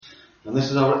And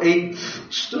this is our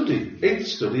eighth study,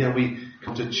 and we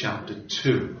come to chapter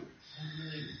 2.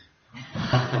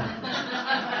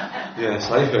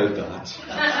 Yes, I heard that.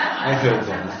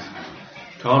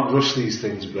 Can't rush these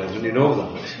things, brethren, you know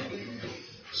that.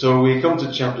 So we come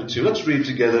to chapter 2. Let's read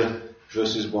together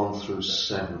verses 1 through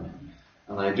 7.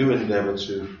 And I do endeavour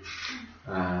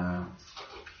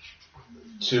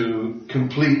to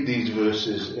complete these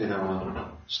verses in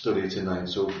our study tonight.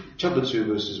 So chapter 2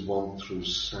 verses 1 through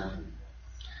 7.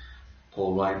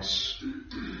 Paul writes,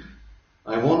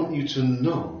 I want you to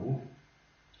know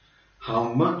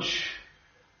how much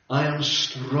I am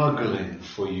struggling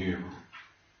for you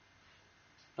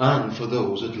and for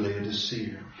those at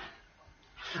Laodicea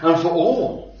and for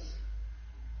all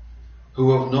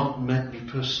who have not met me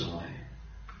personally.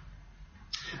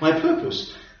 My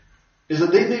purpose is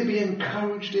that they may be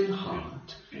encouraged in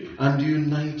heart and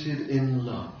united in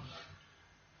love,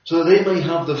 so that they may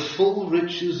have the full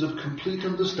riches of complete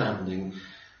understanding,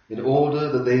 in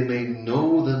order that they may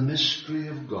know the mystery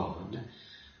of God,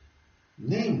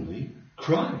 namely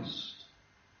Christ,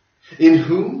 in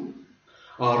whom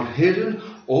are hidden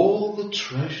all the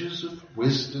treasures of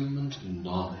wisdom and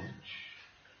knowledge.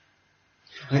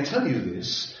 I tell you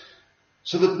this,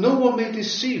 so that no one may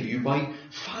deceive you by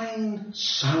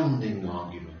fine-sounding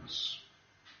arguments.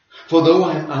 For though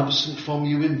I am absent from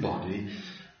you in body,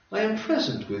 I am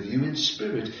present with you in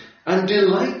spirit, and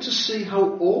delight to see how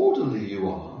orderly you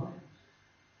are,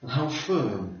 and how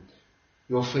firm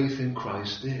your faith in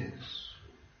Christ is.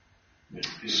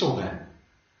 So then,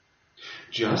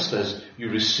 just as you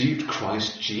received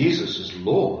Christ Jesus as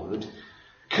Lord,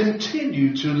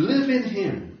 continue to live in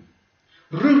him,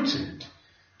 rooted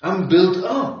and built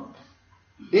up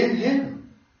in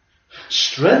him,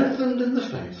 strengthened in the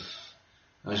faith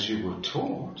as you were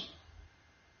taught,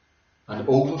 and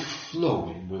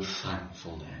overflowing with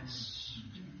thankfulness.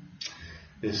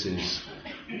 This is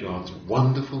God's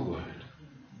wonderful word.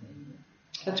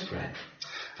 Let's pray.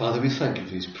 Father, we thank you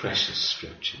for these precious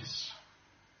scriptures.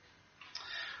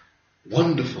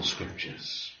 Wonderful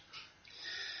scriptures.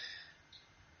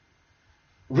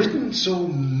 Written so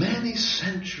many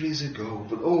centuries ago,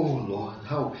 but oh Lord,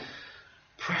 how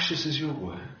precious is your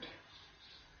word.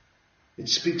 It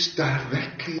speaks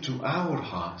directly to our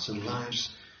hearts and lives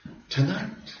tonight.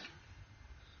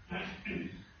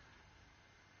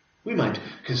 We might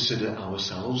consider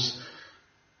ourselves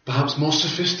perhaps more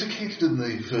sophisticated than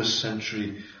the first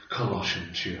century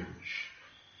Colossian church.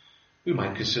 We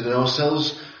might consider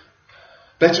ourselves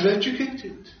better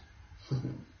educated.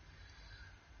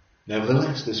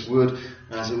 Nevertheless, this word,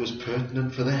 as it was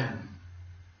pertinent for them,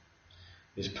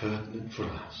 is pertinent for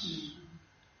us.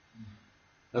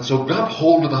 And so grab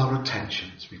hold of our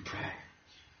attentions, we pray.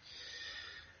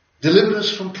 Deliver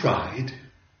us from pride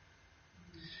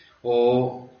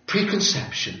or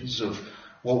preconceptions of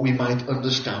what we might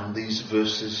understand these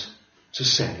verses to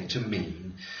say, to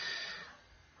mean.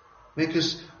 Make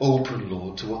us open,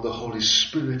 Lord, to what the Holy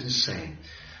Spirit is saying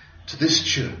to this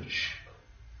church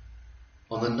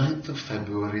on the 9th of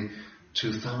February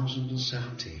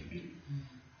 2017.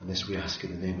 And this we ask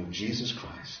in the name of Jesus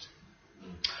Christ.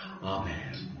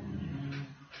 Amen.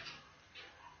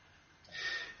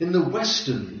 In the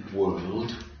Western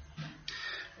world,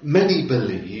 many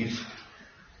believe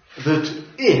that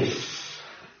if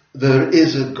there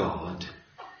is a God,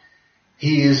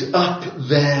 he is up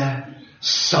there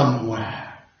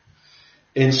somewhere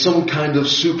in some kind of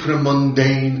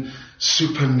supramundane,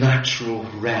 supernatural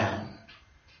realm.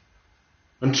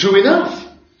 And true enough,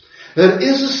 there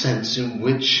is a sense in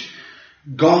which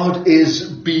God is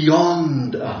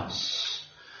beyond us,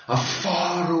 a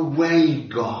faraway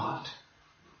God.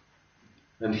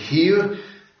 And here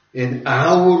in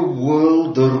our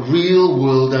world, the real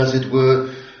world as it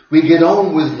were, we get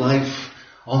on with life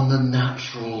on the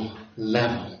natural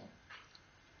level.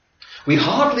 We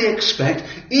hardly expect,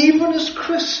 even as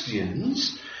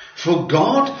Christians, for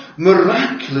God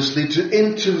miraculously to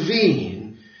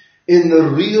intervene in the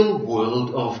real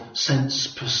world of sense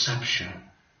perception.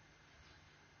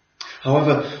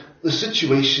 However, the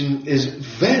situation is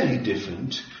very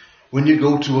different when you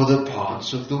go to other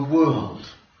parts of the world.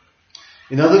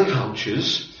 In other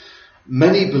cultures,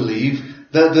 many believe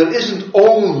that there isn't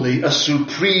only a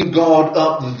supreme God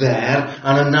up there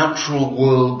and a natural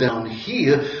world down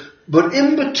here, but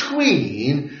in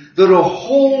between there are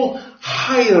whole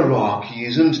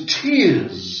hierarchies and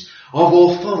tiers of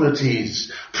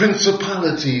authorities,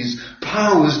 principalities,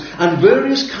 powers, and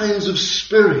various kinds of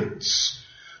spirits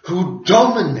who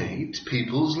dominate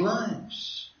people's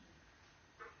lives.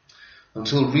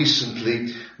 Until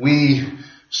recently, we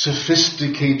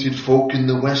sophisticated folk in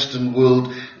the Western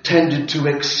world tended to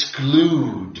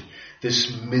exclude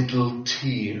this middle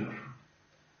tier.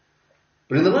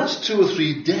 But in the last 2 or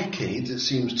 3 decades, it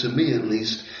seems to me at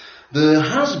least, there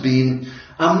has been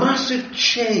a massive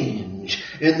change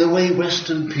in the way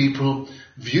Western people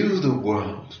view the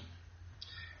world.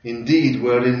 Indeed,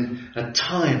 we're in a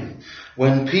time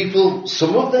when people,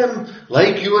 some of them,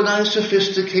 like you and I,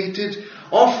 sophisticated,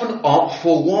 often opt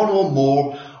for one or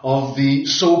more of the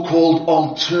so-called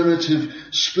alternative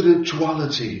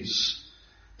spiritualities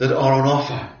that are on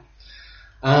offer,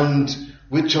 and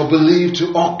which are believed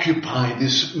to occupy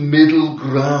this middle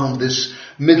ground, this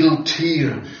middle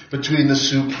tier between the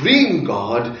supreme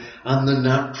God and the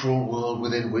natural world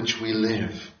within which we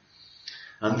live.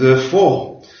 And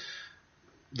therefore,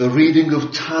 the reading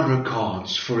of tarot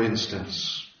cards, for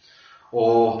instance,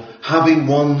 or having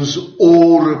one's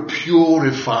aura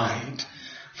purified,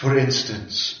 for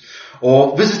instance,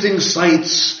 or visiting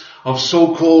sites of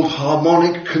so-called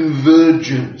harmonic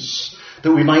convergence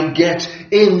that we might get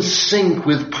in sync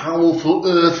with powerful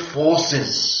earth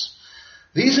forces.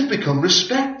 These have become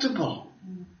respectable,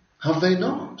 have they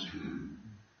not?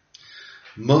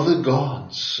 Mother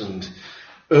gods and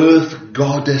earth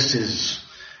goddesses,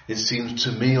 it seems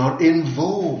to me, are in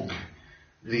vogue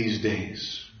these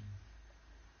days.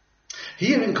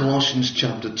 Here in Colossians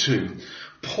chapter 2,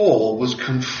 Paul was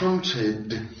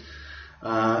confronted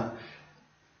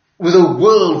with a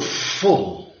world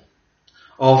full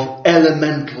of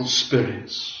elemental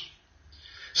spirits.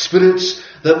 Spirits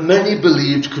that many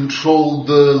believed controlled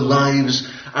their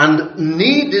lives and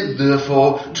needed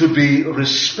therefore to be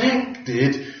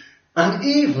respected and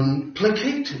even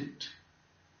placated.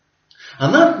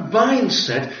 And that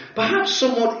mindset, perhaps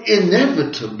somewhat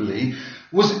inevitably,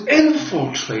 was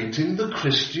infiltrating the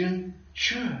Christian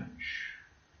church.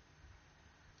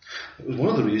 It was one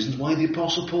of the reasons why the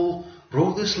Apostle Paul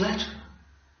wrote this letter.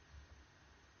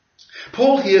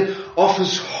 Paul here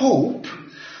offers hope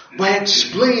by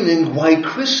explaining why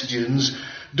Christians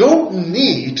don't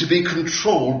need to be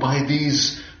controlled by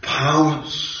these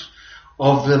powers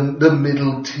of the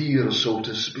middle tier, so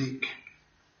to speak.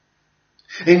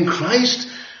 In Christ,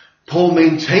 Paul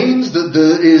maintains that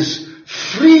there is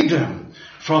freedom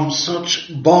from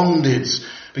such bondage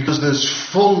because there's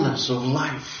fullness of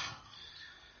life.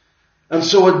 And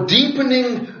so a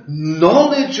deepening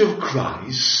knowledge of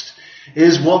Christ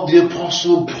is what the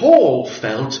Apostle Paul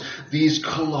felt these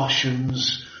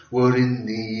Colossians were in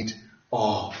need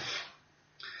of.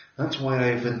 That's why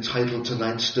I've entitled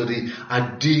tonight's study,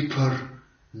 A Deeper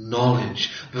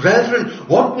Knowledge. Brethren,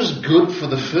 what was good for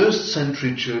the first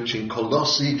century church in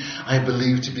Colossae, I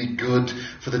believe to be good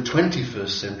for the 21st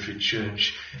century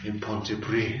church in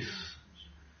Pontypridd.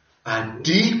 A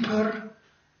deeper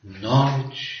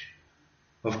knowledge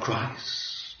of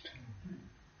Christ.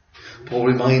 Paul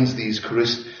reminds these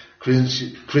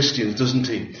Christians, doesn't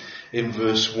he, in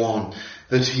verse 1,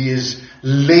 that he is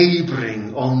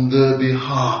labouring on their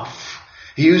behalf.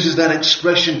 He uses that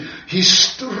expression, he's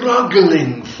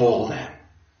struggling for them.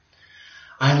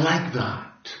 I like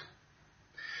that.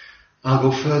 I'll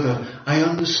go further. I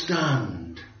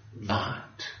understand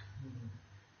that.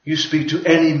 You speak to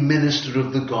any minister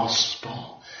of the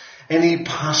gospel, any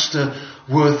pastor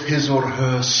worth his or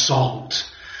her salt,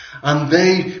 and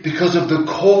they, because of the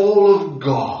call of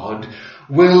God,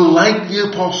 will, like the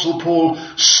Apostle Paul,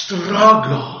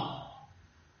 struggle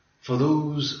for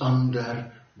those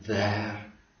under their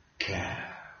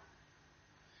care.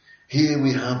 Here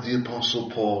we have the Apostle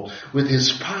Paul with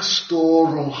his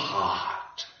pastoral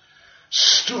heart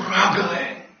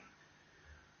struggling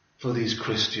for these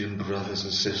Christian brothers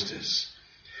and sisters.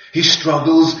 He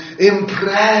struggles in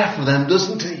prayer for them,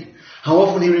 doesn't he? How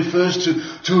often he refers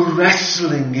to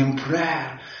wrestling in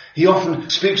prayer. He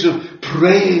often speaks of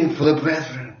praying for the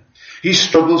brethren. He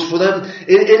struggles for them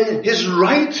in his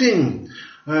writing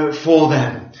for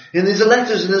them, in his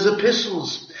letters and his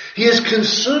epistles. He is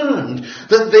concerned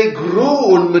that they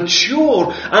grow and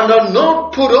mature and are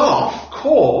not put off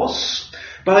course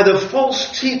by the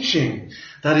false teaching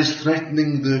that is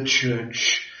threatening the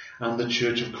church. And the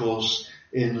church, of course,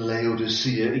 in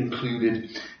Laodicea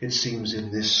included, it seems,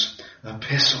 in this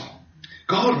epistle.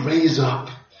 God raise up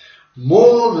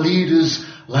more leaders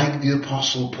like the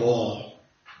Apostle Paul.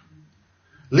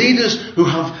 Leaders who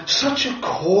have such a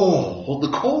call,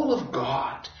 the call of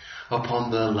God,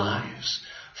 upon their lives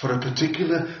for a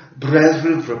particular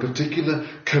brethren, for a particular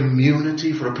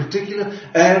community, for a particular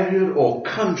area or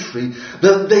country,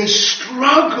 that they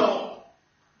struggle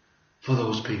for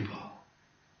those people.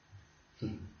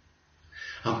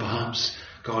 And perhaps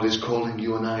God is calling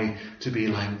you and I to be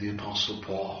like the Apostle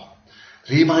Paul.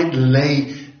 That he might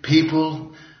lay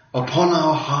people upon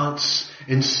our hearts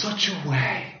in such a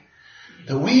way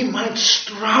that we might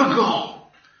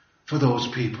struggle for those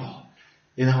people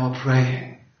in our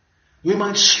praying. We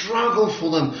might struggle for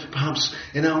them, perhaps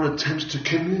in our attempts to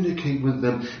communicate with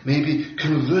them, maybe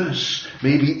converse,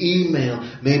 maybe email,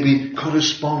 maybe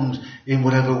correspond in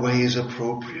whatever way is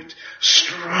appropriate.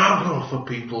 Struggle for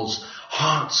people's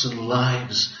hearts and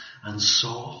lives and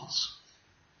souls.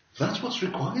 That's what's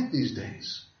required these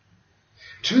days.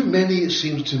 Too many, it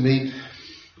seems to me,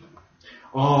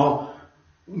 are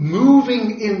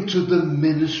moving into the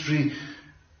ministry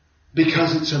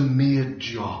because it's a mere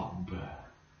job.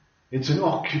 It's an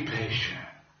occupation.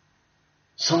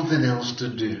 Something else to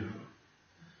do.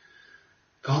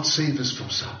 God save us from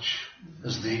such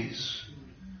as these.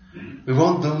 We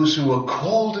want those who are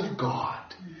called of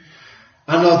God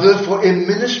and are therefore in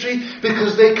ministry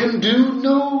because they can do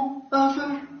no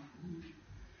other.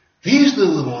 These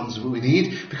are the ones that we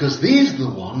need, because these are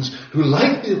the ones who,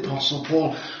 like the Apostle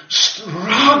Paul,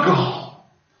 struggle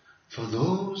for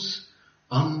those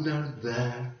under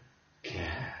their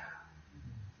care.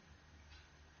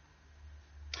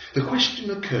 The question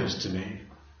occurs to me,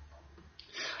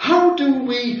 how do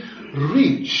we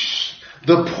reach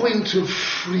the point of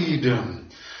freedom,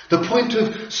 the point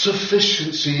of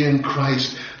sufficiency in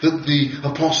Christ that the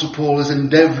Apostle Paul is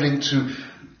endeavouring to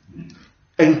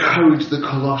encourage the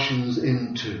Colossians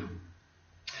into?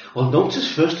 Well, notice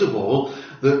first of all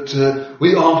that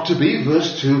we are to be,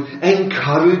 verse 2,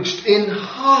 encouraged in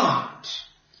heart.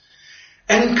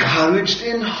 Encouraged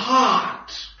in heart.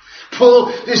 Paul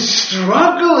is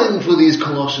struggling for these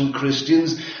Colossian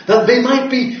Christians that they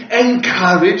might be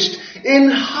encouraged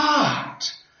in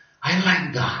heart. I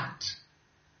like that.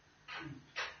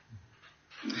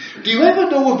 Do you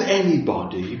ever know of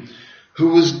anybody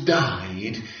who has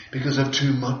died because of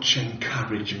too much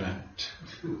encouragement?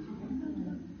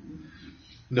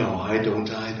 No, I don't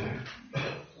either.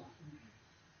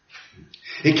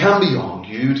 It can be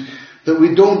argued that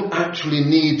we don't actually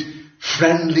need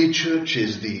friendly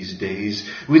churches these days.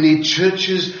 We need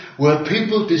churches where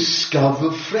people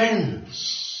discover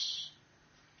friends.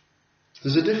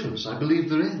 There's a difference. I believe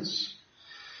there is.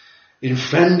 In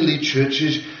friendly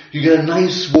churches, you get a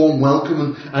nice warm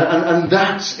welcome and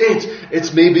that's it.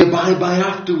 It's maybe a bye-bye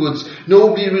afterwards.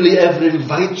 Nobody really ever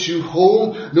invites you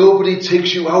home. Nobody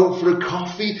takes you out for a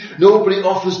coffee. Nobody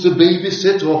offers to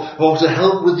babysit or to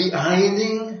help with the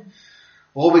ironing.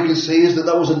 All we can say is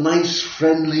that was a nice,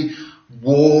 friendly,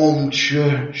 warm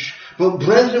church. But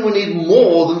brethren, we need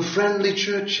more than friendly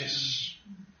churches.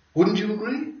 Wouldn't you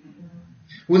agree?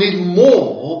 We need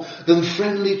more than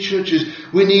friendly churches.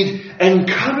 We need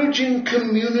encouraging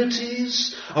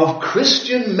communities of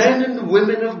Christian men and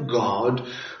women of God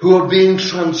who are being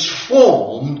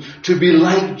transformed to be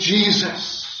like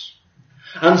Jesus.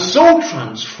 And so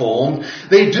transformed,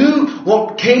 they do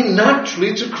what came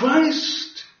naturally to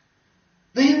Christ.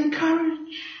 They encourage.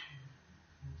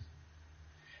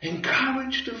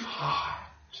 Encouraged of heart.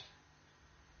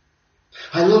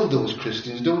 I love those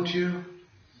Christians, don't you?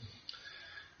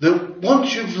 That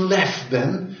once you've left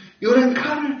them, you're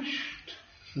encouraged.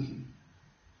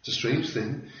 It's a strange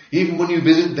thing. Even when you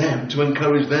visit them to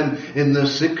encourage them in their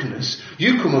sickness,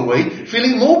 you come away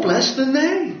feeling more blessed than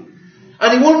they.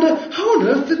 And you wonder, how on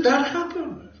earth did that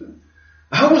happen?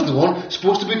 I was the one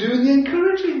supposed to be doing the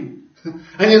encouraging.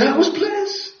 And yet I was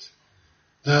blessed.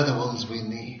 They're the ones we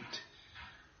need.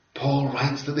 Paul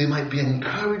writes that they might be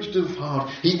encouraged of heart.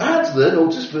 He adds there,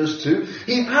 notice verse 2,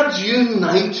 he adds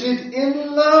united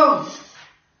in love.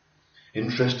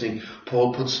 Interesting.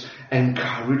 Paul puts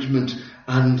encouragement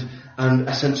and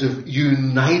a sense of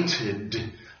united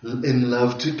in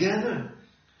love together.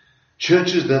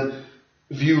 Churches that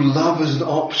view love as an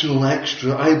optional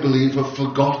extra, I believe, have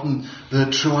forgotten their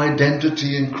true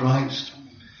identity in Christ.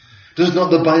 Does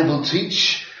not the Bible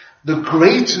teach the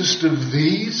greatest of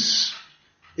these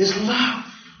is love?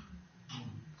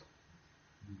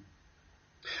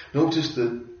 Notice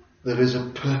that there is a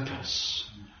purpose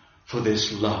for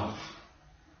this love.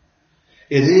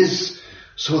 It is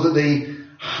so that they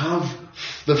have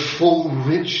the full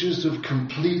riches of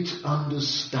complete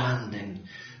understanding.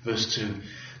 Verse 2.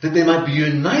 That they might be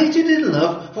united in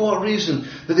love. For what reason?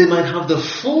 That they might have the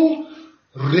full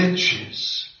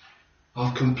riches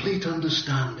of complete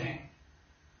understanding.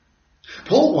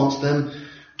 Paul wants them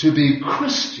to be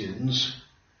Christians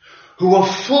who are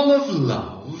full of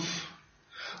love,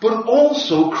 but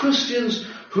also Christians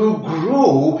who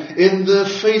grow in their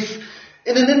faith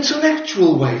in an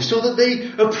intellectual way, so that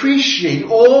they appreciate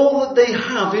all that they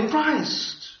have in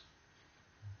Christ.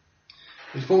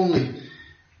 If only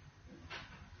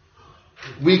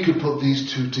we could put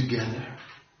these two together.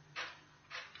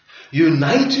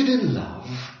 united in love,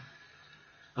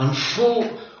 and full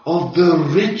of the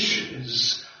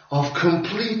riches of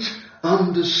complete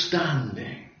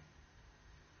understanding.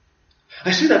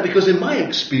 I say that because in my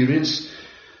experience,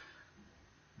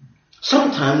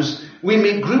 sometimes we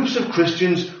meet groups of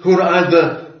Christians who are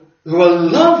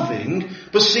loving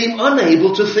but seem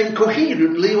unable to think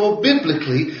coherently or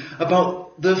biblically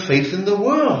about their faith in the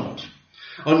world.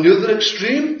 On the other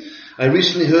extreme, I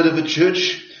recently heard of a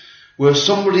church where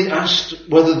somebody asked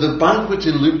whether the banquet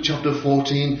in Luke chapter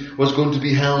 14 was going to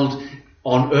be held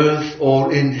on earth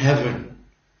or in heaven.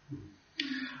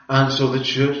 And so the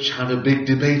church had a big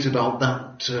debate about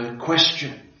that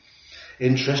question.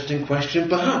 Interesting question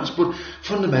perhaps, but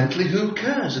fundamentally who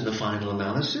cares in the final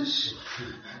analysis?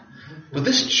 But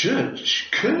this church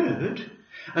cared,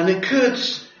 and it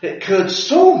cared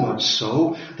so much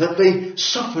so that they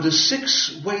suffered a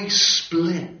 6-way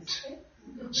split.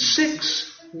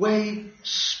 6-way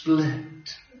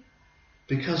split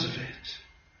because of it.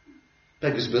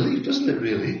 Beggars belief, doesn't it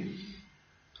really?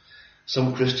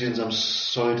 Some Christians, I'm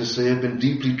sorry to say, have been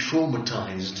deeply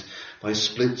traumatized by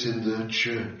splits in their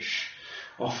church.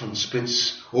 Often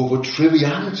splits over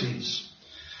trivialities.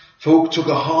 Folk took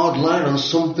a hard line on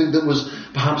something that was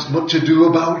perhaps much ado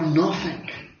about nothing.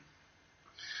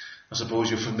 I suppose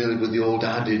you're familiar with the old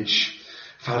adage,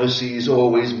 Pharisees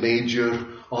always major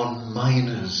on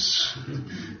minors.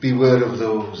 Beware of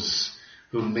those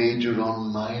who major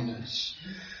on minors.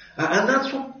 And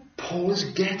that's what Paul is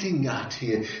getting at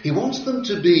here. He wants them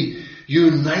to be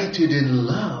united in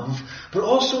love, but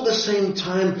also at the same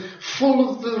time full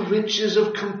of the riches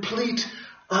of complete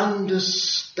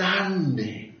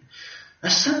understanding. A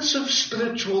sense of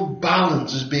spiritual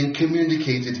balance is being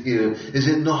communicated here, is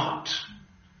it not?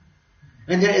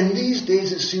 And yet in these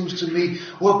days it seems to me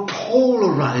we're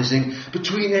polarizing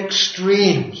between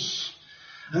extremes.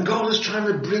 And God is trying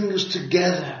to bring us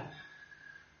together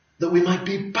that we might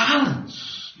be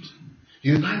balanced,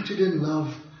 united in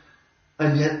love,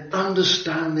 and yet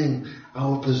understanding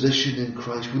our position in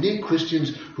Christ. We need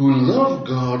Christians who love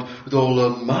God with all their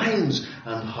minds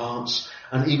and hearts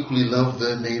and equally love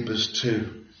their neighbours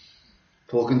too.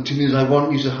 Paul continues, I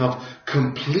want you to have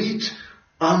complete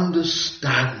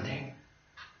understanding.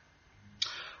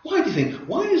 Why do you think?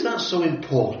 Why is that so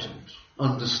important?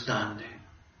 Understanding.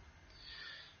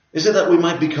 Is it that we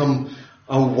might become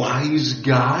a wise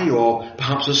guy or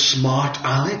perhaps a smart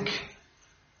aleck?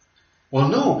 Well,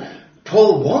 no.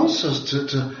 Paul wants us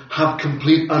to have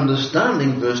complete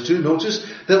understanding, verse 2, notice,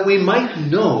 that we might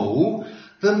know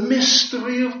the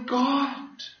mystery of God.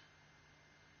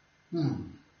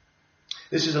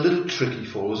 This is a little tricky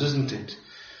for us, isn't it?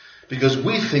 Because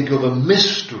we think of a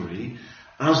mystery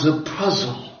as a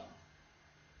puzzle.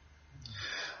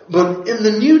 But in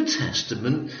the New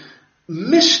Testament,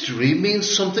 mystery means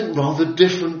something rather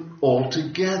different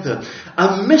altogether.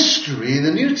 A mystery in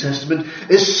the New Testament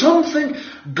is something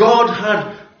God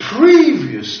had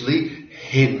previously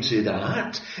hinted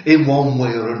at in one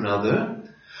way or another,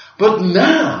 but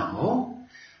now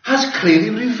has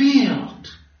clearly revealed.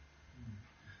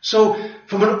 So,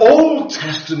 from an Old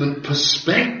Testament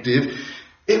perspective,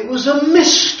 it was a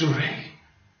mystery.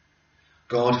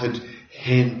 God had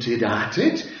hinted at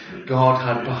it. God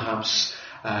had perhaps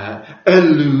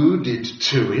alluded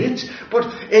to it,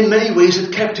 but in many ways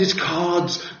had kept his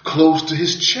cards close to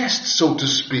his chest, so to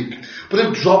speak, but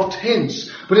had dropped hints.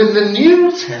 But in the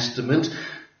New Testament,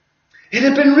 it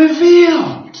had been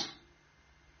revealed.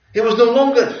 It was no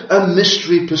longer a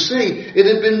mystery per se. It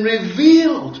had been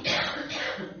revealed.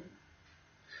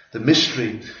 The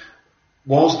mystery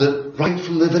was that right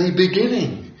from the very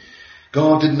beginning,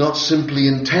 God did not simply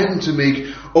intend to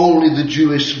make only the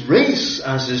Jewish race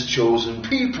as his chosen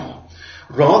people.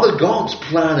 Rather, God's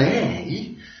plan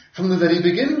A, from the very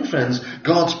beginning, friends,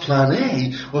 God's plan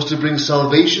A was to bring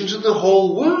salvation to the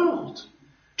whole world.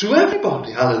 To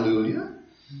everybody. Hallelujah.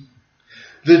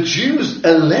 The Jews'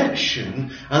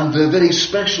 election and their very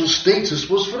special status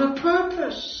was for a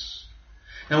purpose.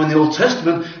 Now in the Old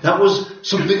Testament, that was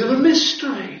something of a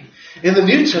mystery. In the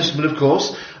New Testament, of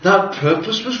course, that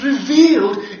purpose was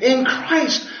revealed in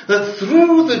Christ, that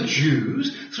through the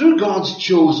Jews, through God's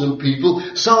chosen people,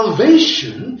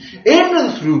 salvation in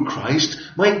and through Christ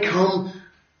might come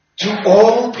to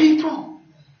all people.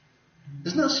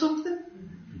 Isn't that something?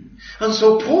 And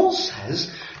so Paul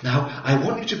says, now I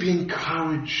want you to be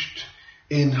encouraged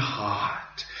in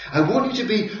heart. I want you to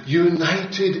be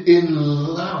united in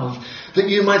love, that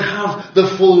you might have the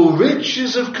full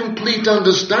riches of complete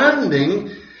understanding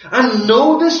and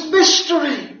know this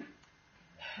mystery.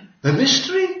 The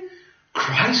mystery?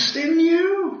 Christ in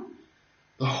you,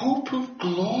 the hope of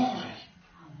glory.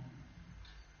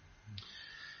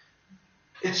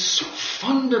 It's so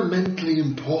fundamentally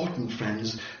important,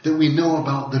 friends, that we know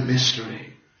about the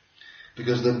mystery.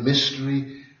 Because the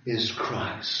mystery is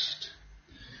Christ.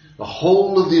 The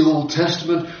whole of the Old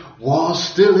Testament was,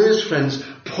 still is, friends,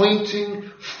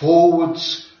 pointing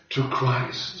forwards to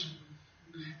Christ.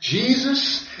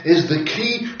 Jesus is the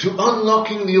key to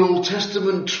unlocking the Old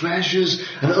Testament treasures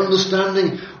and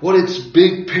understanding what its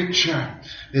big picture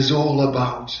is all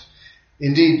about.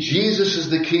 Indeed, Jesus is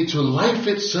the key to life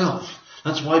itself.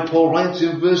 That's why Paul writes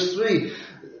in verse 3,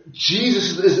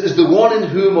 Jesus is the one in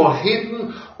whom are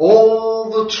hidden all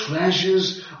the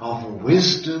treasures of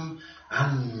wisdom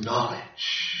and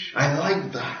knowledge. I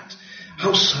like that.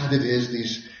 How sad it is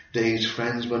these days,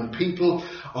 friends, when people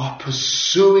are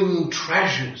pursuing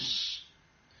treasures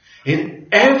in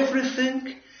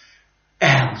everything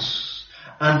else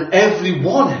and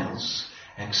everyone else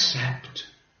except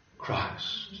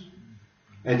Christ.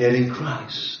 And yet in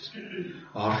Christ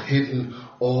are hidden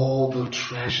all the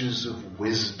treasures of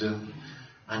wisdom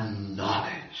and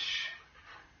knowledge.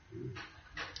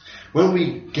 When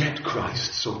we get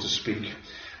Christ, so to speak,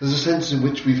 there's a sense in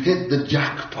which we've hit the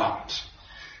jackpot.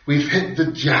 We've hit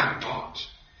the jackpot.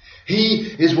 He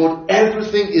is what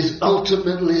everything is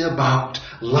ultimately about.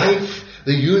 Life,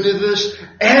 the universe,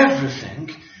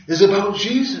 everything is about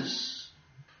Jesus.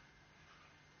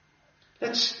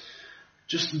 Let's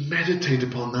just meditate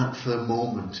upon that for a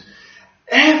moment.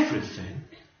 Everything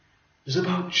is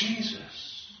about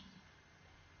Jesus.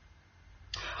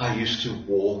 I used to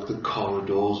walk the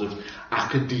corridors of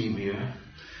academia.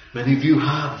 Many of you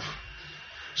have.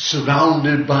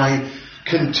 Surrounded by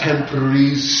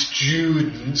contemporary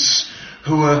students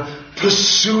who are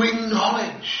pursuing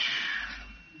knowledge.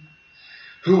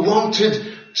 Who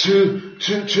wanted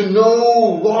to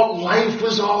know what life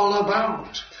was all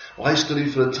about. Well, I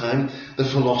studied for a time the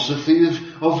philosophy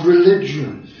of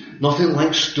religion. Nothing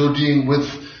like studying with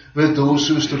those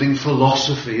who are studying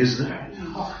philosophy, is there?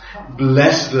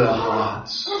 Bless their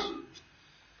hearts.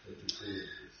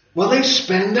 Well, they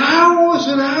spend hours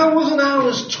and hours and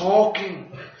hours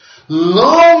talking,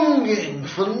 longing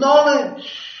for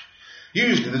knowledge.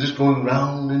 Usually they're just going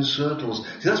round in circles.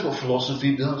 See, that's what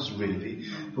philosophy does, really.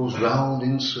 It goes round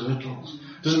in circles.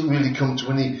 It doesn't really come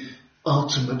to any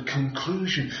ultimate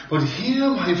conclusion. But here,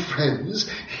 my friends,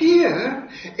 here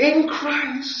in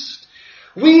Christ,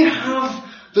 we have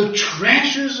the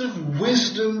treasures of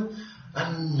wisdom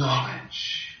and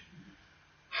knowledge.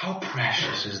 How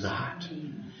precious is that?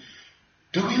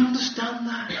 Do we understand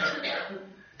that?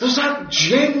 Does that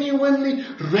genuinely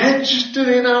register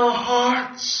in our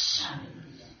hearts?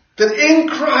 That in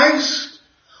Christ,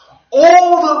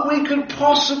 all that we could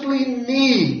possibly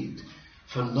need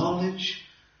for knowledge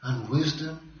and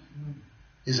wisdom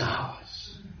is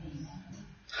ours.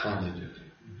 Hallelujah.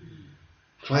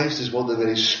 Christ is what the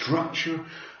very structure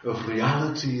of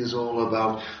reality is all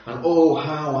about. And oh,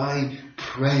 how I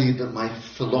pray that my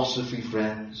philosophy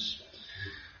friends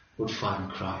would find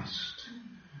Christ,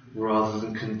 rather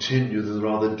than continue the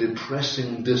rather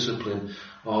depressing discipline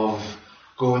of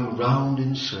going round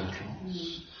in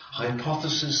circles,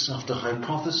 hypothesis after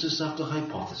hypothesis after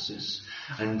hypothesis,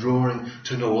 and drawing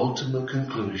to no ultimate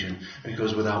conclusion,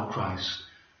 because without Christ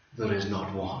there is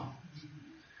not one.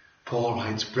 Paul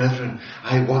writes, brethren,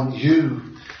 I want you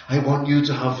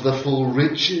to have the full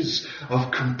riches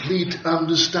of complete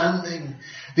understanding.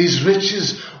 These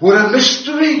riches were a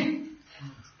mystery,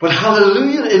 but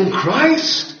hallelujah, in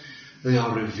Christ they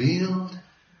are revealed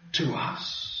to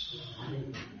us.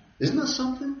 Isn't that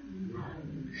something?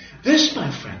 This,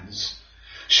 my friends,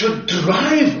 should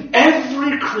drive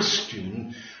every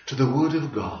Christian to the Word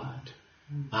of God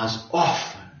as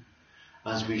often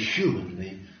as we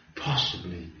humanly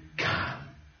possibly can.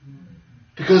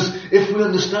 Because if we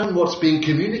understand what's being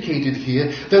communicated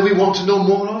here, then we want to know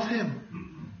more of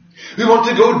Him. We want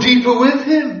to go deeper with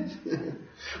Him.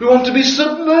 We want to be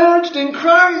submerged in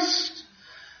Christ.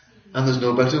 And there's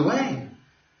no better way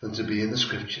than to be in the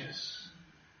Scriptures.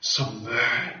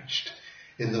 Submerged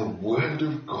in the Word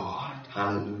of God.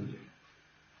 Hallelujah.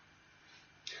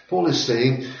 Paul is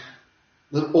saying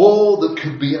that all that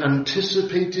could be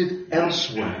anticipated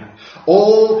elsewhere,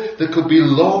 all that could be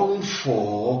longed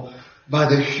for by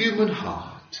the human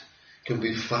heart, can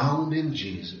be found in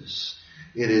Jesus.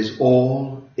 It is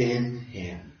all in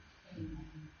Him.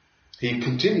 He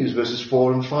continues verses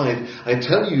 4 and 5. I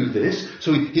tell you this,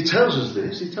 so he tells us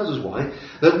this, he tells us why,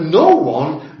 that no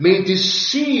one may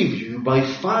deceive you by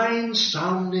fine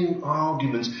sounding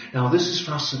arguments. Now this is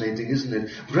fascinating, isn't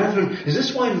it? Brethren, is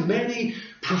this why many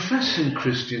professing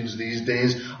Christians these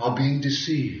days are being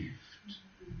deceived?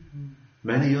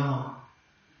 Many are.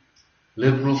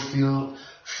 Liberal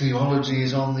Theology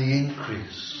is on the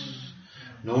increase.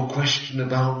 No question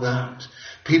about that.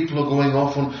 People are going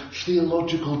off on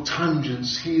theological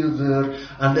tangents here, there,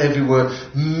 and everywhere,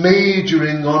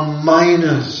 majoring on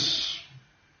minors,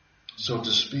 so to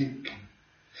speak.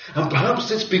 And perhaps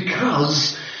it's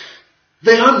because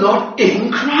they are not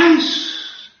in Christ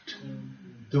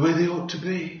the way they ought to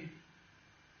be.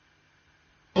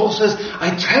 Paul says,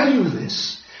 I tell you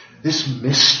this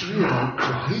mystery about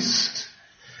Christ,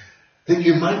 that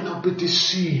you might not be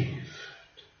deceived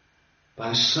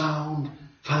by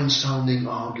fine-sounding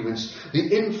arguments.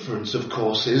 The inference, of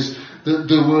course, is that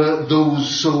there were those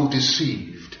so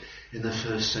deceived in the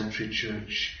first century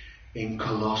church in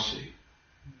Colossae.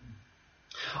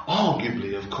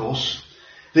 Arguably, of course,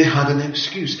 they had an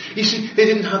excuse. You see, they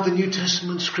didn't have the New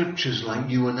Testament scriptures like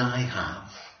you and I have.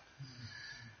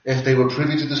 If they were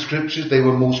privy to the scriptures, they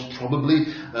were most probably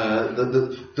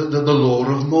the law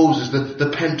of Moses, the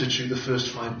Pentateuch, the first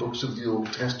 5 books of the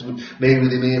Old Testament. Maybe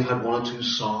they may have had 1 or 2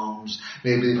 Psalms.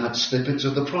 Maybe they've had snippets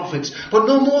of the prophets. But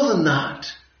no more than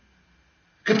that.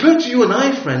 Compared to you and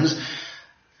I, friends,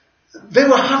 they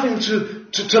were having to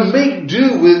make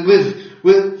do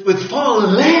with far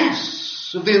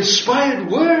less of the inspired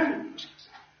word.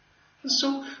 And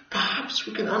so perhaps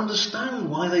we can understand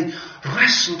why they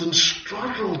wrestled and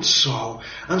struggled so,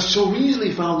 and so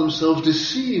easily found themselves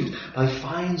deceived by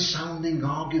fine-sounding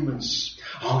arguments.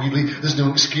 Arguably, there's no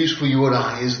excuse for you or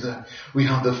I, is there? We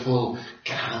have the full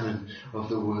canon of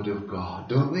the Word of God,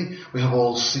 don't we? We have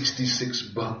all 66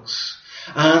 books.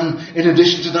 And in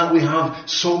addition to that, we have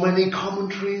so many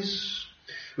commentaries.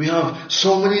 We have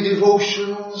so many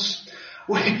devotionals.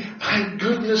 My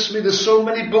goodness me, there's so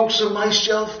many books on my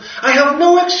shelf. I have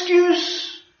no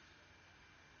excuse.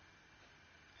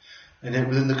 And yet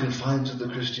within the confines of the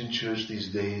Christian church these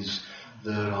days,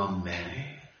 there are many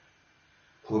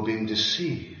who are being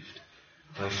deceived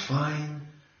by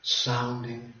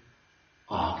fine-sounding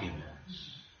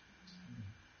arguments.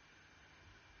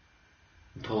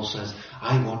 And Paul says,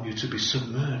 I want you to be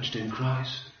submerged in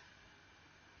Christ.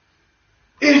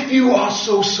 If you are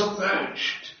so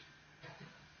submerged,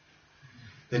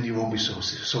 then you won't be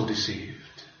so deceived.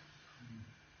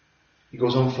 He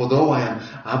goes on, for though I am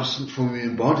absent from you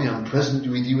in body, I am present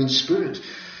with you in spirit.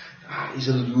 He's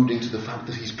alluding to the fact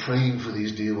that he's praying for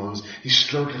these dear ones. He's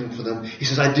struggling for them. He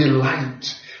says, I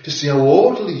delight to see how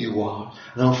orderly you are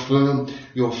and how firm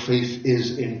your faith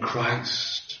is in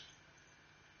Christ.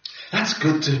 That's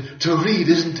good to read,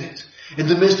 isn't it? In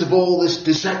the midst of all this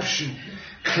deception,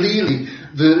 clearly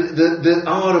there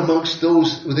are amongst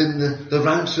those within the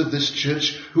ranks of this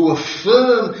church who are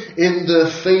firm in their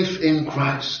faith in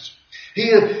Christ.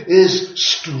 Here is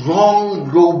strong,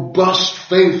 robust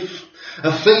faith.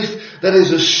 A faith that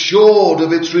is assured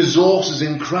of its resources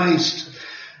in Christ.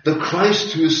 The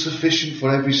Christ who is sufficient for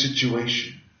every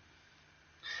situation.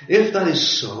 If that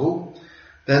is so,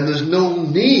 then there's no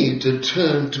need to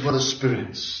turn to other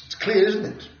spirits. It's clear, isn't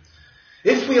it?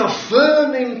 If we are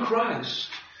firm in Christ,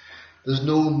 there's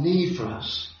no need for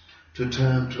us to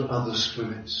turn to other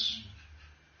spirits.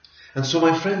 And so,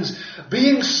 my friends,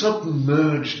 being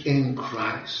submerged in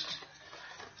Christ,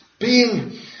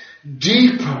 being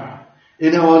deeper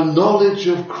in our knowledge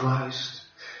of Christ,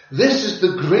 this is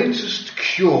the greatest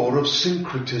cure of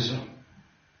syncretism.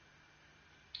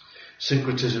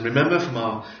 Syncretism, remember from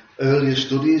our earlier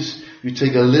studies, you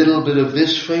take a little bit of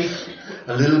this faith,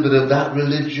 a little bit of that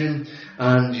religion,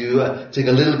 and you take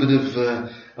a little bit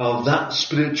of that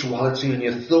spirituality, and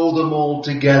you throw them all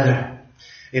together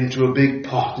into a big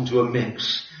pot, into a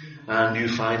mix, and you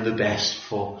find the best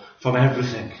from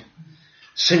everything.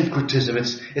 Syncretism,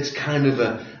 it's kind of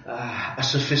a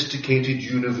sophisticated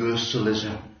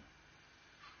universalism.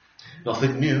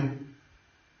 Nothing new.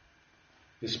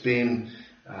 It's been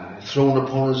thrown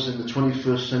upon us in the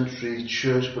 21st century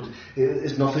church, but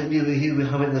it's nothing new. Here we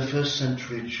have it in the first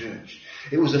century church.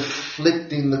 It was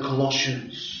afflicting the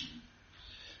Colossians.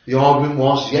 The argument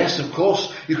was, yes, of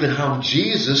course, you can have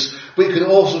Jesus, but you can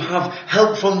also have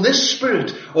help from this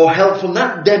spirit, or help from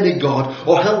that demigod,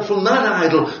 or help from that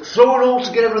idol. Throw it all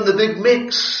together in the big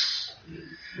mix,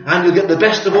 and you'll get the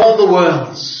best of all the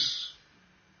worlds.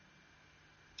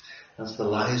 That's the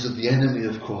lies of the enemy,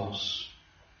 of course.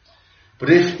 But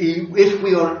if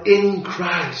we are in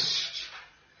Christ,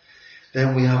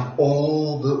 then we have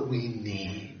all that we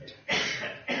need.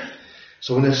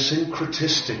 So in a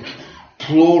syncretistic,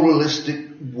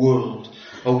 pluralistic world,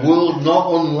 a world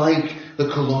not unlike the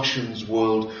Colossians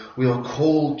world, we are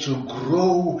called to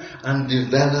grow and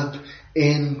develop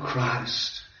in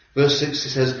Christ. Verse 6, he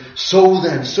says, So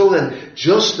then,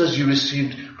 just as you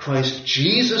received Christ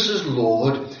Jesus as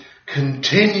Lord,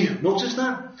 continue. Notice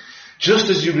that? Just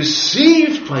as you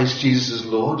received Christ Jesus as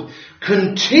Lord,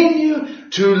 continue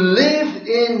to live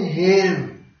in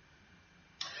Him.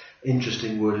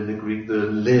 Interesting word in the Greek there,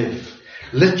 live.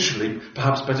 Literally,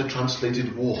 perhaps better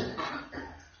translated, walk.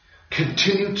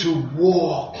 Continue to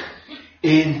walk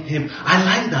in Him. I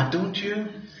like that, don't you?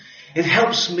 It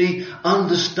helps me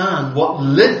understand what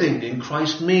living in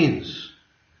Christ means.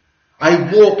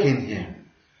 I walk in Him.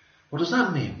 What does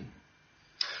that mean?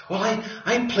 Well,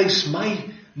 I place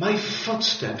my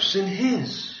footsteps in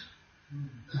His.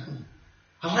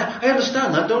 I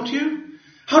understand that, don't you?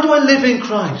 How do I live in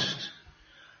Christ?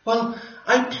 Well,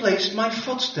 I place my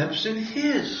footsteps in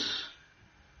His.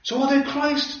 So what did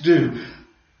Christ do?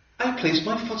 I place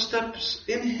my footsteps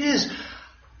in His.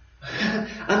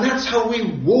 And that's how we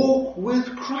walk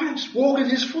with Christ. Walk in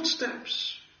His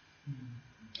footsteps.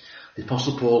 The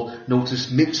Apostle Paul,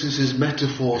 notice, mixes his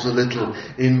metaphors a little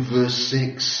in verse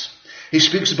 6. He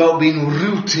speaks about being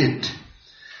rooted.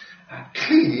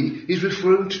 Clearly, he's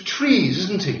referring to trees,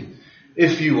 isn't he?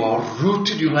 If you are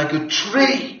rooted, you're like a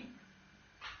tree.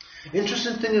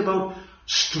 Interesting thing about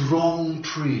strong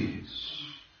trees.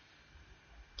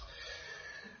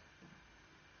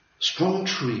 Strong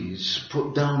trees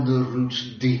put down their roots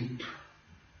deep.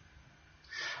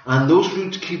 And those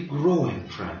roots keep growing,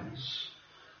 friends,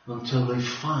 until they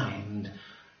find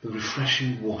the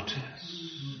refreshing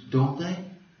waters. Don't they?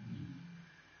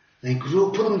 They grow,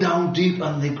 put them down deep,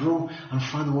 and they grow and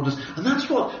find the waters. And that's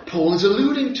what Paul is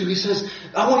alluding to. He says,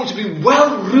 I want you to be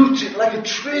well rooted like a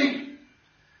tree,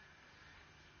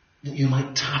 that you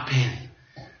might tap in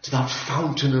to that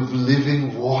fountain of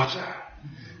living water,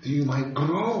 that you might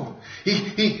grow.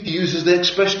 He uses the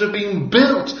expression of being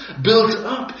built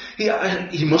up.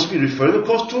 He must be referring, of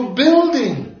course, to a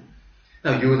building.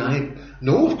 Now, you and I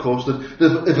know, of course, that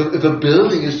if a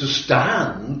building is to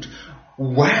stand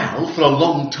well for a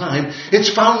long time, its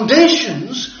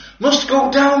foundations must go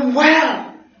down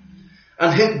well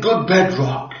and hit good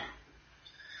bedrock.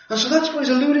 And so that's what he's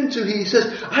alluding to. He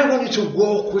says, I want you to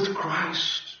walk with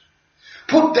Christ.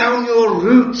 Put down your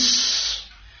roots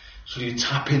so you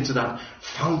tap into that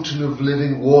fountain of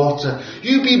living water.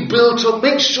 You be built up.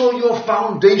 Make sure your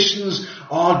foundations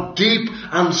are deep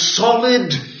and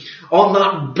solid on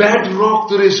that bedrock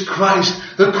that is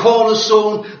Christ, the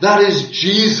cornerstone that is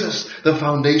Jesus, the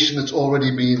foundation that's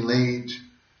already been laid.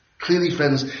 Clearly,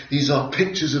 friends, these are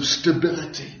pictures of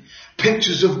stability,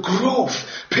 pictures of growth,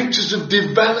 pictures of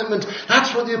development.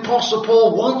 That's what the Apostle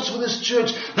Paul wants for this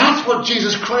church. That's what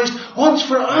Jesus Christ wants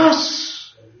for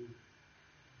us.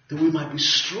 That we might be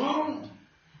strong.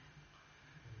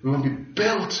 We might be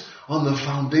built on the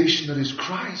foundation that is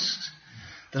Christ.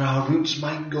 That our roots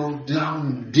might go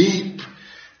down deep,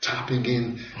 tapping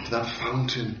in to that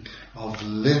fountain of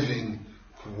living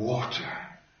water.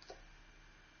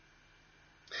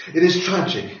 It is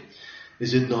tragic,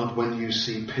 is it not, when you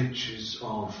see pictures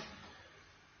of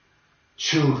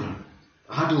children,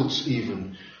 adults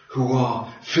even, who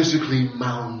are physically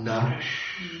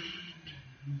malnourished.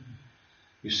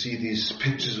 You see these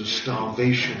pictures of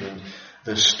starvation, and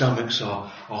their stomachs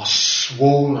are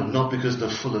swollen, not because they're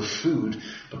full of food,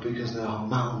 but because they are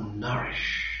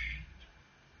malnourished.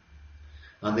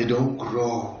 And they don't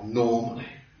grow normally.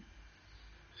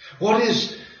 What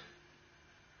is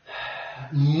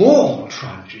more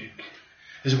tragic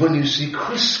is when you see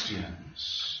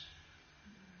Christians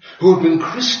who have been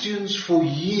Christians for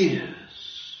years,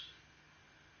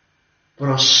 but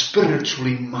are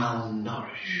spiritually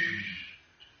malnourished.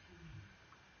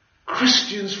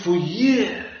 Christians for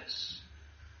years,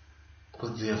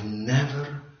 but they have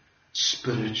never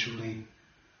spiritually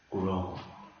grown.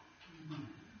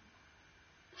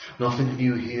 Nothing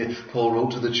new here. Paul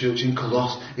wrote to the church in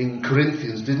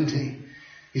Corinthians, didn't he?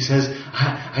 He says,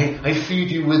 I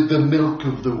feed you with the milk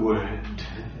of the word,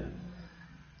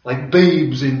 like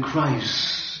babes in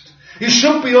Christ. You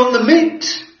should be on the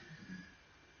meat,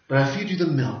 but I feed you the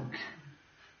milk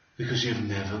because you've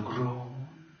never grown.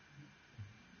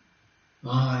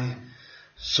 I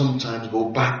sometimes go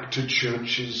back to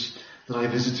churches that I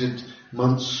visited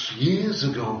years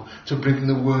ago to bring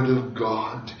the Word of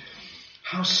God.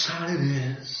 How sad it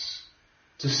is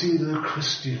to see the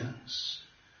Christians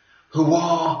who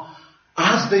are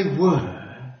as they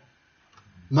were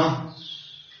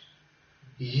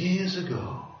years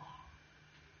ago.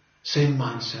 Same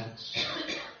mindsets,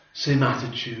 same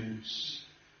attitudes,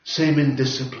 same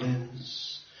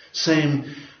indisciplines,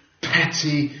 same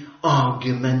petty,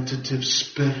 argumentative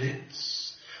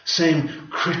spirits, same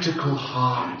critical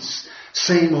hearts,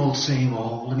 same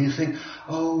old, and you think,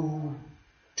 oh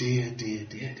dear.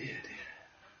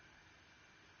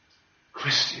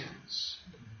 Christians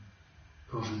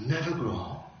who have never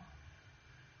grown,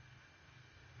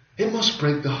 It must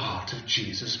break the heart of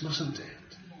Jesus, mustn't it?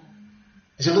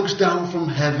 As he looks down from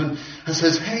heaven and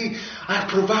says, hey, I've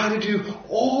provided you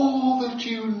all that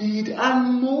you need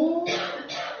and more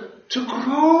to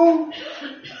grow.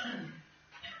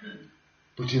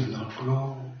 But you've not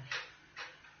grown.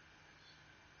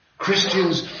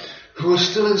 Christians who are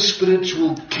still in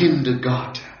spiritual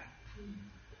kindergarten.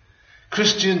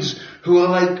 Christians who are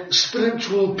like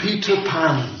spiritual Peter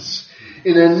Pans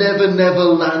in a never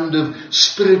land of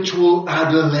spiritual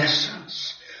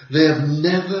adolescence. They have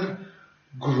never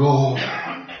grown.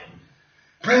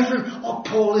 Brethren, what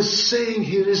Paul is saying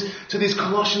here is to these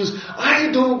Colossians,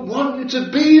 I don't want you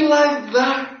to be like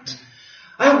that.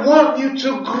 I want you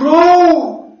to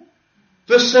grow.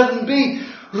 Verse 7b,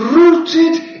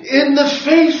 rooted in the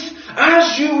faith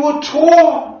as you were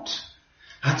taught.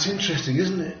 That's interesting,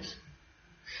 isn't it?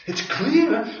 It's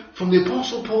clear from the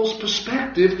Apostle Paul's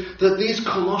perspective that these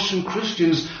Colossian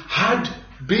Christians had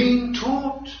been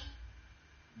taught.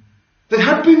 They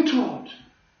had been taught.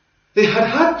 They had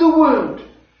had the word.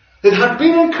 They had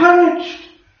been encouraged.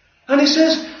 And he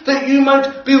says that you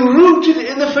might be rooted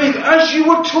in the faith as you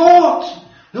were taught.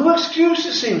 No excuse,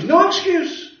 it seems. No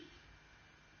excuse.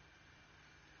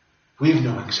 We've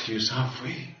no excuse, have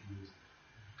we?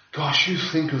 Gosh, you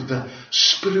think of the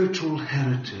spiritual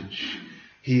heritage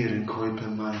here in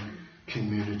Koipaman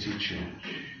Community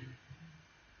Church.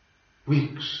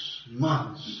 Weeks,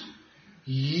 months,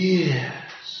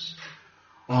 years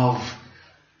of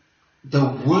the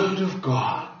Word of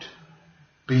God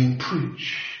being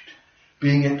preached,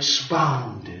 being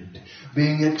expounded,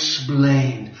 being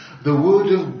explained, the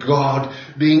Word of God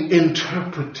being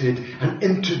interpreted and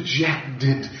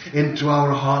interjected into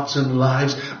our hearts and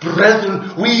lives.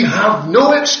 Brethren, we have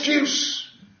no excuse.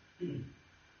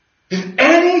 If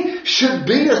any should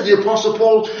be, as the Apostle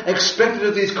Paul expected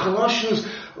of these Colossians,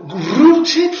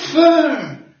 rooted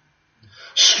firm,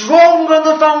 strong on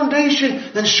the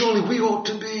foundation, then surely we ought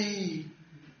to be.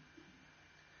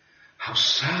 How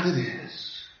sad it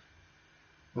is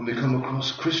when we come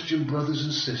across Christian brothers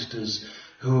and sisters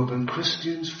who have been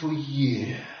Christians for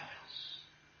years,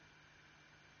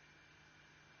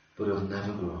 but have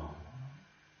never grown.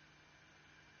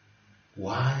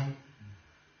 Why?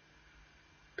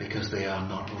 Because they are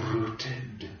not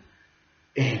rooted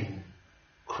in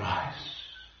Christ.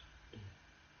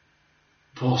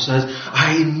 Paul says,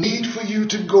 I need for you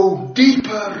to go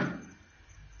deeper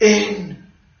in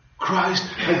Christ.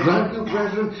 I grant you,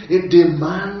 brethren, it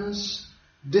demands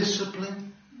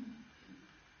discipline.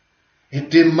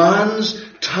 It demands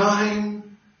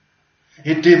time.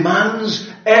 It demands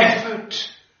effort.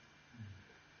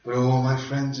 But oh, my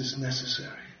friends, it's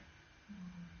necessary.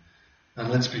 And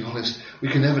let's be honest, we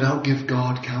can never outgive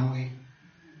God, can we?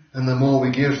 And the more we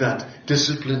give that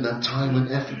discipline, that time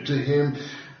and effort to Him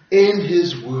in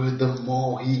His Word, the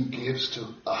more He gives to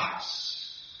us.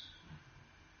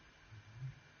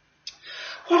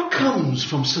 What comes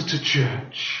from such a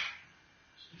church?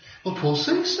 Well, Paul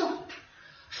says so.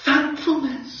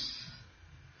 Thankfulness.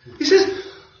 He says,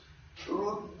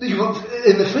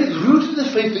 in the faith, rooted in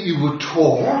the faith that you were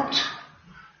taught,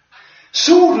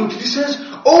 so rooted, he says,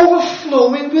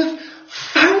 overflowing with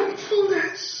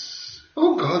thankfulness.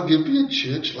 Oh God, give me a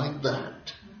church like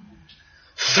that.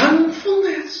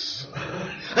 Thankfulness.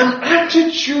 An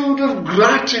attitude of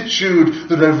gratitude,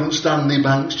 the Reverend Stanley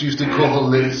Banks used to call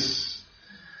this.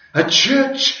 A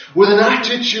church with an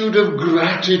attitude of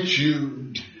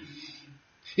gratitude.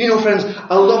 You know, friends,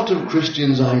 a lot of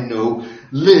Christians I know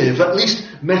live, at least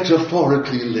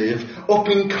metaphorically live, up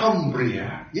in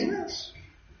Cumbria. Yes.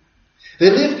 They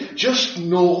live just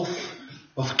north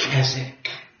of Keswick.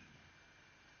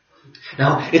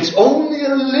 Now, it's only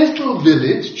a little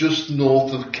village just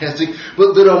north of Keswick,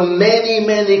 but there are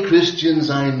many Christians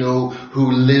I know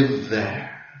who live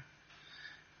there.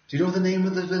 Do you know the name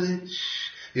of the village?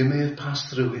 You may have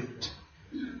passed through it.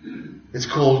 It's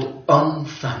called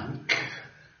Unthank.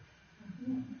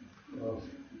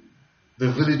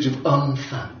 The village of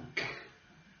Unthank.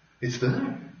 It's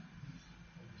there.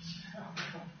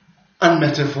 And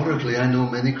metaphorically, I know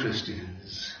many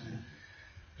Christians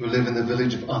who live in the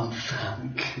village of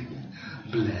Unthank.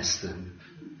 Bless them.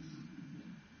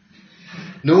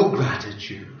 No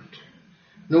gratitude,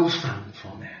 no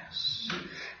thankfulness,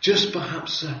 just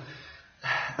perhaps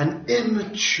an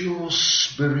immature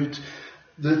spirit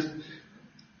that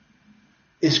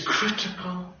is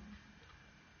critical,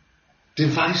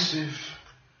 divisive.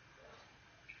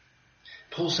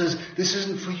 Paul says, this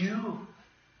isn't for you.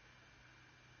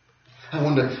 I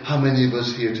wonder how many of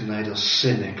us here tonight are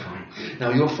cynical. Now,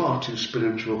 you're far too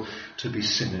spiritual to be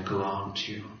cynical, aren't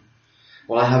you?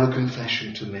 Well, I have a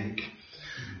confession to make.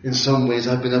 in some ways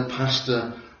I've been a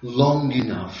pastor long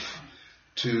enough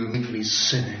to make me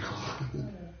cynical.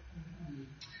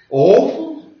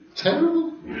 Awful,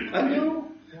 terrible, I know.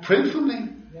 Pray for me.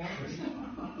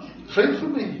 Pray for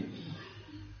me.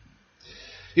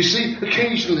 You see,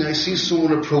 occasionally I see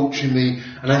someone approaching me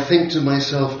and I think to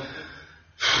myself,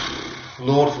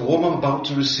 Lord, for what I'm about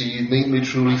to receive, make me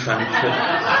truly thankful.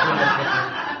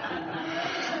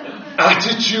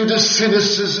 Attitude of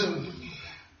cynicism.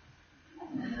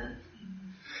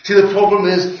 See, the problem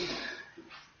is,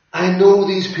 I know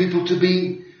these people to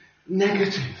be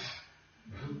negative.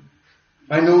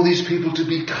 I know these people to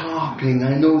be carping.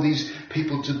 I know these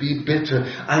people to be bitter.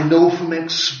 I know from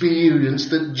experience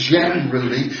that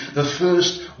generally the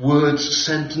first words,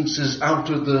 sentences out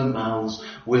of their mouths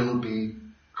will be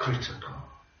critical.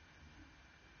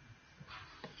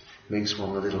 Makes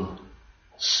one a little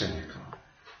cynical.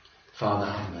 Father,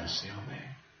 have mercy on me.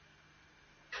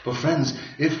 But friends,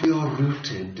 if we are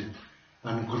rooted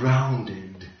and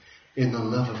grounded in the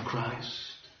love of Christ,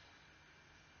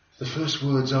 the first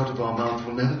words out of our mouth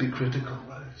will never be critical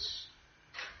words.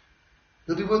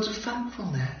 They'll be words of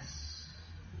thankfulness.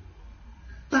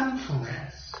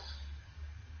 Thankfulness.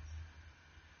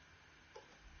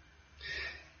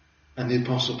 And the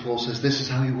Apostle Paul says this is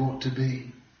how you ought to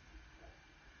be.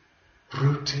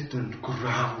 Rooted and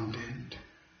grounded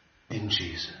in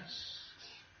Jesus.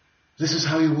 This is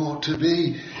how you ought to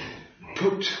be.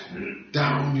 Put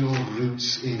down your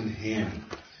roots in Him.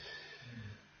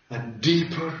 A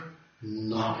deeper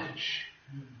knowledge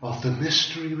of the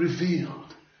mystery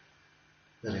revealed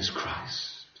that is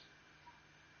Christ.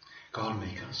 God,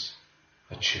 make us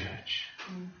a church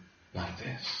like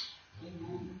this.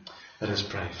 Let us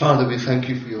pray. Father, we thank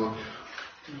you for your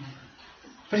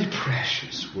very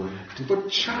precious word, but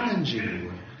challenging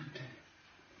word.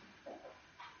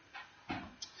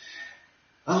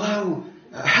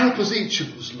 Help us, each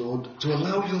of us, Lord, to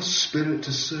allow your Spirit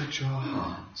to search our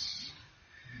hearts.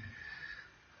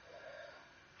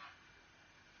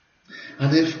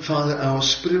 And if, Father, our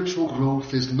spiritual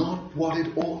growth is not what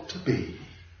it ought to be,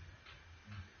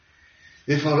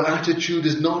 if our attitude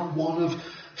is not one of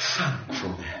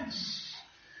thankfulness,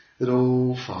 then,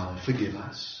 oh, Father, forgive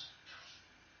us.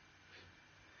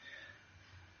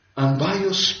 And by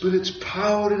your Spirit's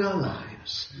power in our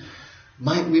lives,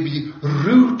 might we be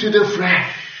rooted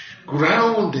afresh,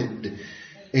 grounded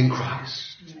in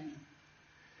Christ.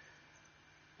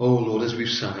 Oh, Lord, as we've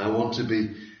sung, I want to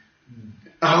be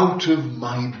out of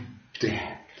my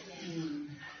depth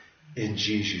in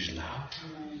Jesus' love.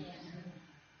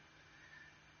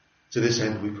 To this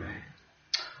end we pray.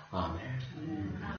 Amen.